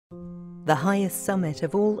the highest summit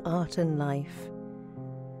of all art and life.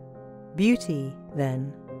 Beauty,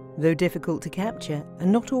 then, though difficult to capture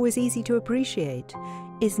and not always easy to appreciate,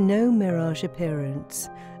 is no mirage appearance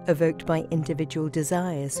evoked by individual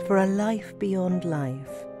desires for a life beyond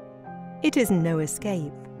life. It is no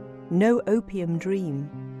escape, no opium dream,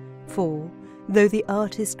 for, though the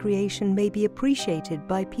artist's creation may be appreciated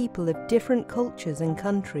by people of different cultures and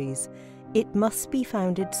countries, it must be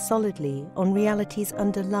founded solidly on realities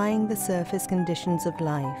underlying the surface conditions of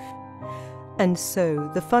life. And so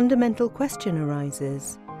the fundamental question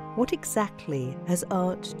arises, what exactly has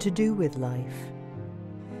art to do with life?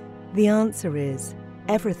 The answer is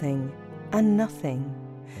everything and nothing.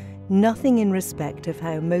 Nothing in respect of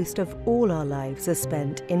how most of all our lives are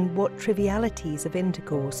spent in what trivialities of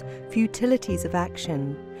intercourse, futilities of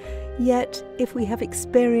action. Yet, if we have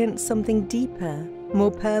experienced something deeper,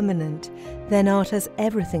 more permanent, then art has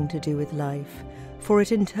everything to do with life, for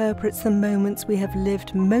it interprets the moments we have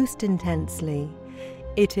lived most intensely.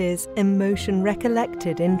 It is emotion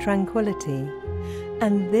recollected in tranquility.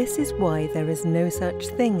 And this is why there is no such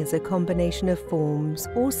thing as a combination of forms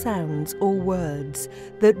or sounds or words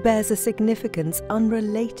that bears a significance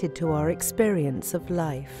unrelated to our experience of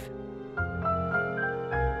life.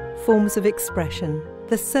 Forms of expression,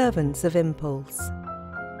 the servants of impulse.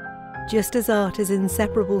 Just as art is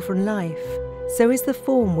inseparable from life, so is the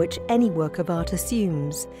form which any work of art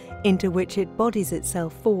assumes, into which it bodies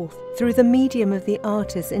itself forth through the medium of the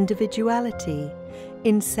artist's individuality,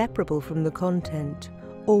 inseparable from the content,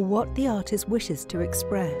 or what the artist wishes to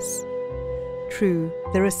express. True,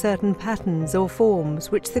 there are certain patterns or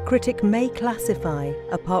forms which the critic may classify,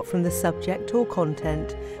 apart from the subject or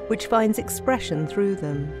content, which finds expression through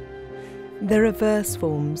them. There are verse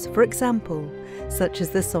forms, for example, such as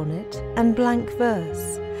the sonnet and blank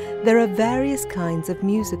verse. There are various kinds of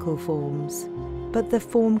musical forms, but the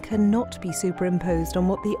form cannot be superimposed on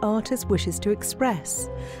what the artist wishes to express,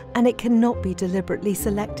 and it cannot be deliberately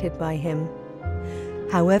selected by him.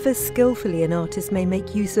 However skillfully an artist may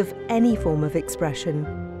make use of any form of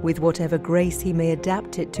expression, with whatever grace he may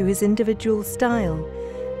adapt it to his individual style,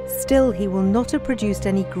 still he will not have produced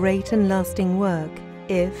any great and lasting work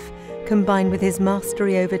if, combined with his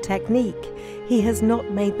mastery over technique, he has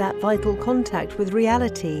not made that vital contact with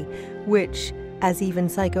reality, which, as even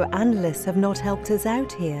psychoanalysts have not helped us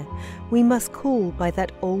out here, we must call by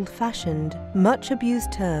that old-fashioned,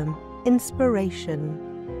 much-abused term,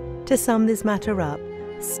 inspiration. To sum this matter up,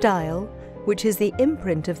 style, which is the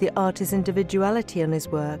imprint of the artist's individuality on his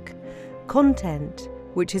work, content,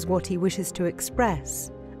 which is what he wishes to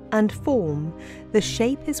express, and form, the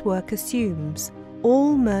shape his work assumes,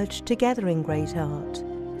 all merged together in great art.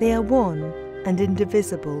 They are one and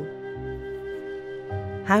indivisible.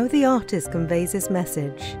 How the artist conveys his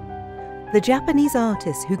message. The Japanese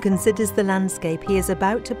artist who considers the landscape he is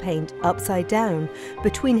about to paint upside down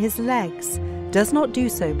between his legs does not do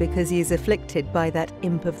so because he is afflicted by that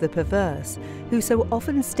imp of the perverse who so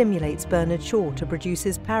often stimulates Bernard Shaw to produce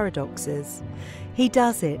his paradoxes. He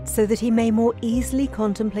does it so that he may more easily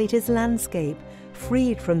contemplate his landscape,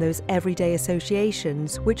 freed from those everyday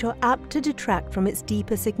associations which are apt to detract from its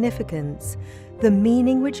deeper significance, the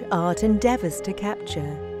meaning which art endeavours to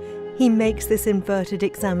capture. He makes this inverted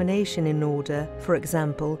examination in order, for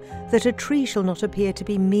example, that a tree shall not appear to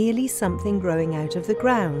be merely something growing out of the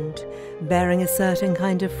ground, bearing a certain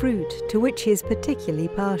kind of fruit to which he is particularly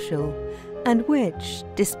partial, and which,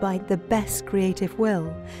 despite the best creative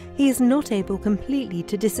will, he is not able completely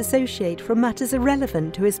to disassociate from matters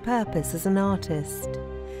irrelevant to his purpose as an artist.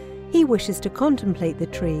 He wishes to contemplate the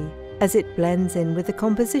tree as it blends in with the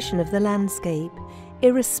composition of the landscape,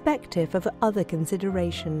 irrespective of other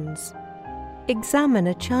considerations. Examine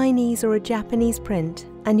a Chinese or a Japanese print,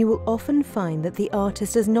 and you will often find that the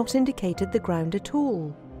artist has not indicated the ground at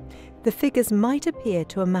all. The figures might appear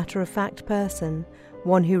to a matter-of-fact person,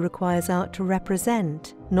 one who requires art to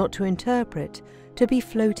represent, not to interpret, to be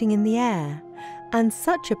floating in the air, and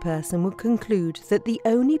such a person would conclude that the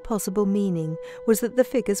only possible meaning was that the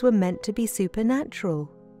figures were meant to be supernatural.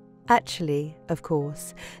 Actually, of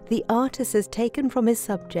course, the artist has taken from his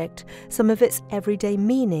subject some of its everyday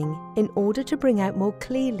meaning in order to bring out more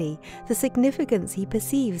clearly the significance he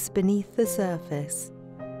perceives beneath the surface.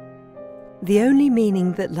 The only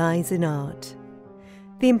meaning that lies in art.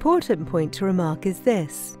 The important point to remark is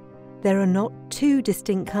this: there are not two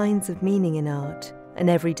distinct kinds of meaning in art, an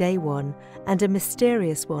everyday one and a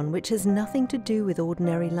mysterious one which has nothing to do with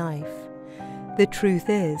ordinary life. The truth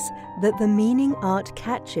is that the meaning art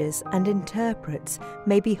catches and interprets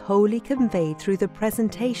may be wholly conveyed through the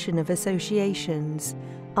presentation of associations,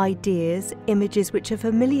 ideas, images which are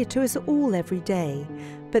familiar to us all every day,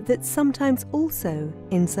 but that sometimes also,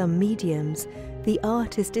 in some mediums, the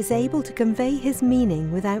artist is able to convey his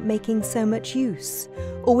meaning without making so much use,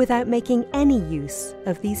 or without making any use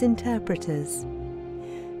of these interpreters.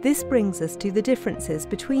 This brings us to the differences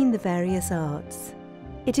between the various arts.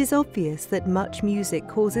 It is obvious that much music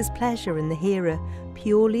causes pleasure in the hearer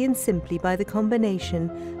purely and simply by the combination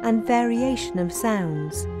and variation of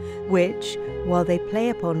sounds, which, while they play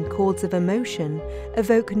upon chords of emotion,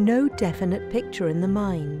 evoke no definite picture in the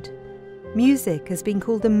mind. Music has been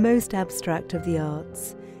called the most abstract of the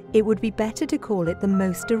arts. It would be better to call it the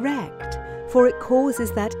most direct, for it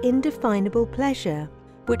causes that indefinable pleasure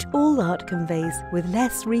which all art conveys with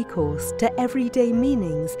less recourse to everyday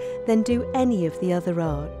meanings than do any of the other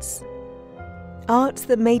arts. Arts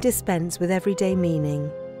that may dispense with everyday meaning.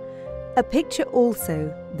 A picture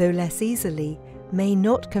also, though less easily, may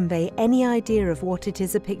not convey any idea of what it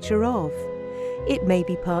is a picture of. It may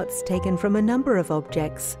be parts taken from a number of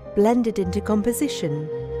objects, blended into composition.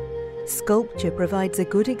 Sculpture provides a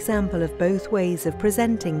good example of both ways of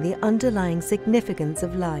presenting the underlying significance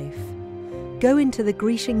of life. Go into the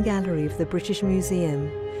Grecian Gallery of the British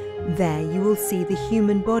Museum. There you will see the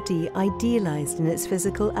human body idealized in its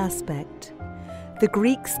physical aspect. The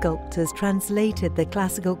Greek sculptors translated the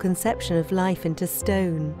classical conception of life into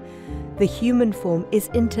stone. The human form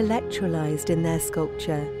is intellectualized in their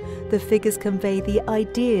sculpture. The figures convey the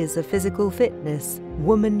ideas of physical fitness,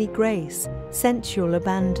 womanly grace, sensual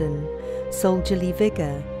abandon, soldierly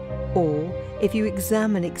vigor. Or, if you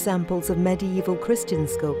examine examples of medieval Christian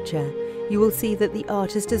sculpture, you will see that the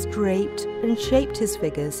artist has draped and shaped his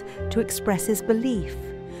figures to express his belief,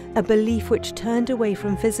 a belief which turned away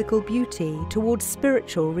from physical beauty towards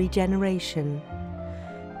spiritual regeneration.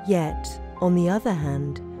 Yet, on the other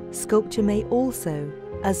hand, sculpture may also,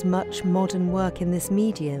 as much modern work in this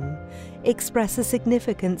medium, express a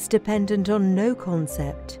significance dependent on no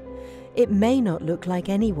concept. It may not look like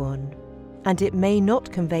anyone, and it may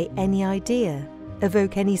not convey any idea,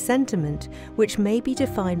 evoke any sentiment which may be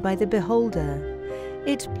defined by the beholder.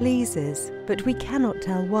 It pleases, but we cannot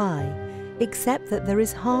tell why, except that there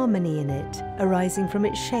is harmony in it, arising from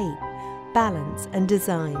its shape, balance and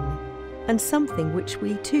design, and something which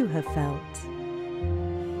we too have felt.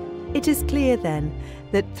 It is clear then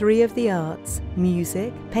that three of the arts,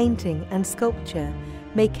 music, painting and sculpture,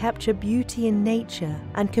 may capture beauty in nature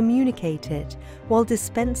and communicate it while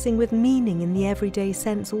dispensing with meaning in the everyday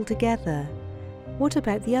sense altogether. What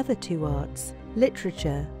about the other two arts,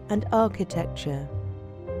 literature and architecture?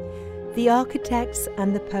 The architect's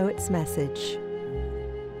and the poet's message.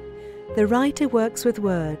 The writer works with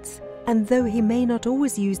words, and though he may not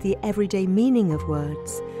always use the everyday meaning of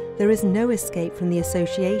words, there is no escape from the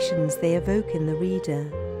associations they evoke in the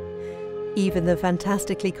reader. Even the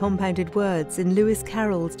fantastically compounded words in Lewis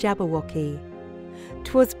Carroll's Jabberwocky.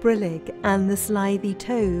 "'Twas brillig, and the slithy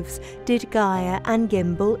toves did gyre and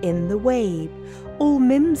gimble in the wabe. All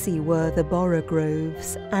mimsy were the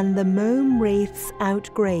borogroves, and the mome wraiths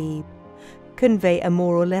outgrabe," convey a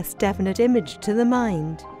more or less definite image to the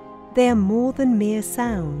mind. They are more than mere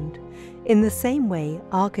sound. In the same way,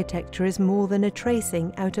 architecture is more than a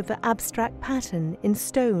tracing out of an abstract pattern in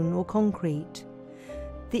stone or concrete.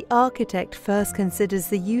 The architect first considers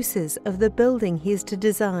the uses of the building he is to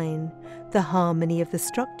design. The harmony of the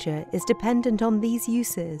structure is dependent on these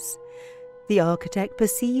uses. The architect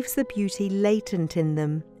perceives the beauty latent in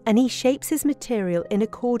them, and he shapes his material in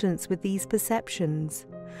accordance with these perceptions.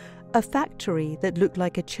 A factory that looked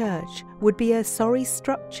like a church would be a sorry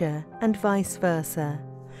structure, and vice versa.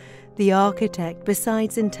 The architect,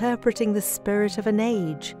 besides interpreting the spirit of an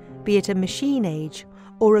age, be it a machine age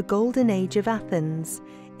or a golden age of Athens,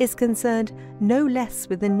 is concerned no less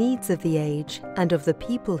with the needs of the age and of the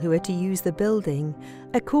people who are to use the building,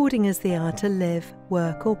 according as they are to live,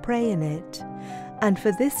 work or pray in it. And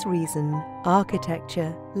for this reason,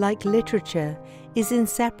 architecture, like literature, is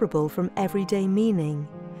inseparable from everyday meaning.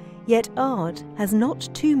 Yet art has not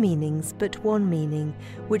two meanings but one meaning,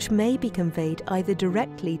 which may be conveyed either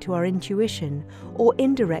directly to our intuition or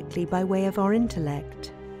indirectly by way of our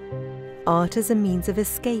intellect. Art as a means of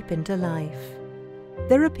escape into life.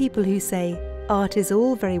 There are people who say, art is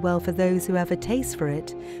all very well for those who have a taste for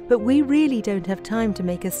it, but we really don't have time to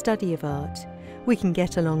make a study of art. We can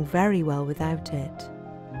get along very well without it.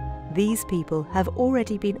 These people have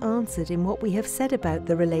already been answered in what we have said about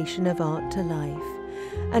the relation of art to life,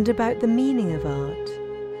 and about the meaning of art.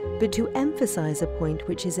 But to emphasize a point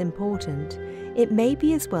which is important, it may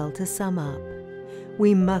be as well to sum up.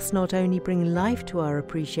 We must not only bring life to our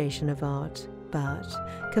appreciation of art, but,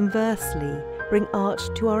 conversely, bring art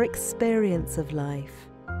to our experience of life.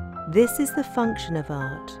 This is the function of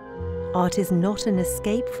art. Art is not an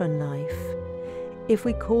escape from life. If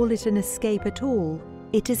we call it an escape at all,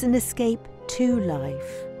 it is an escape to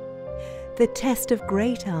life. The test of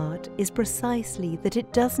great art is precisely that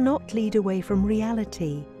it does not lead away from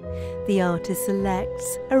reality. The artist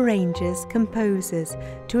selects, arranges, composes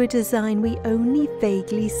to a design we only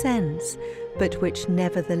vaguely sense, but which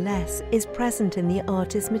nevertheless is present in the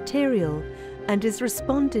artist's material and is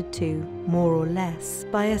responded to, more or less,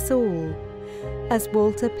 by us all. As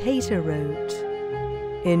Walter Pater wrote,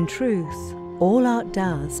 "In truth, all art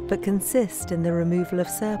does but consist in the removal of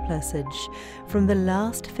surplusage from the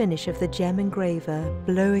last finish of the gem engraver,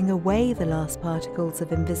 blowing away the last particles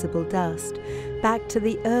of invisible dust, back to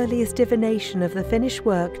the earliest divination of the finished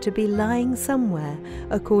work to be lying somewhere,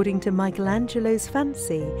 according to Michelangelo's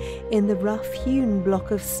fancy, in the rough-hewn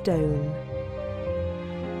block of stone."